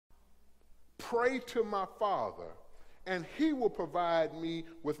pray to my Father, and he will provide me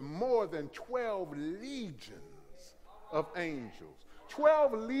with more than 12 legions of angels.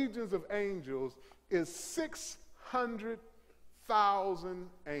 12 legions of angels is 600,000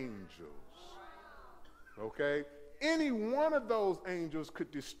 angels. Okay? Any one of those angels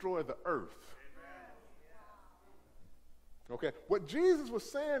could destroy the earth. Okay? What Jesus was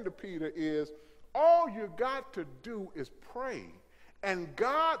saying to Peter is, all you got to do is pray, and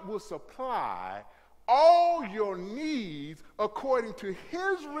God will supply all your needs according to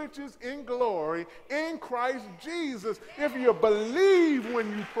his riches in glory in Christ Jesus, if you believe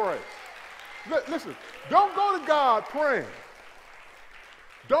when you pray. Listen, don't go to God praying.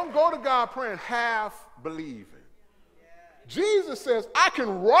 Don't go to God praying half believing. Jesus says, I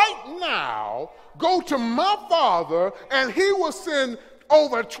can right now go to my Father, and he will send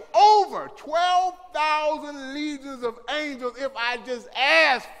over 12,000 legions of angels if I just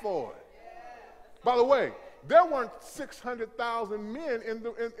ask for it. By the way, there weren't 600,000 men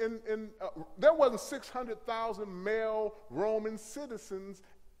there wasn't 600,000 male Roman citizens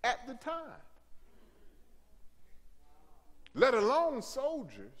at the time, let alone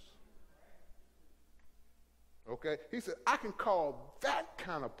soldiers. Okay? He said, I can call that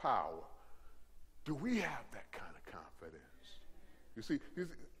kind of power. Do we have that kind of confidence? You see,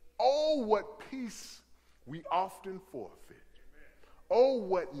 oh, what peace we often forfeit. Oh,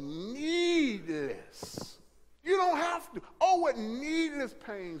 what needless. You don't have to. Oh, what needless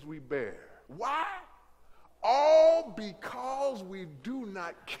pains we bear. Why? All because we do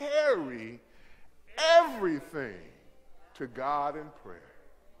not carry everything to God in prayer.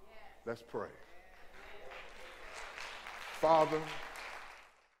 Let's pray. Father,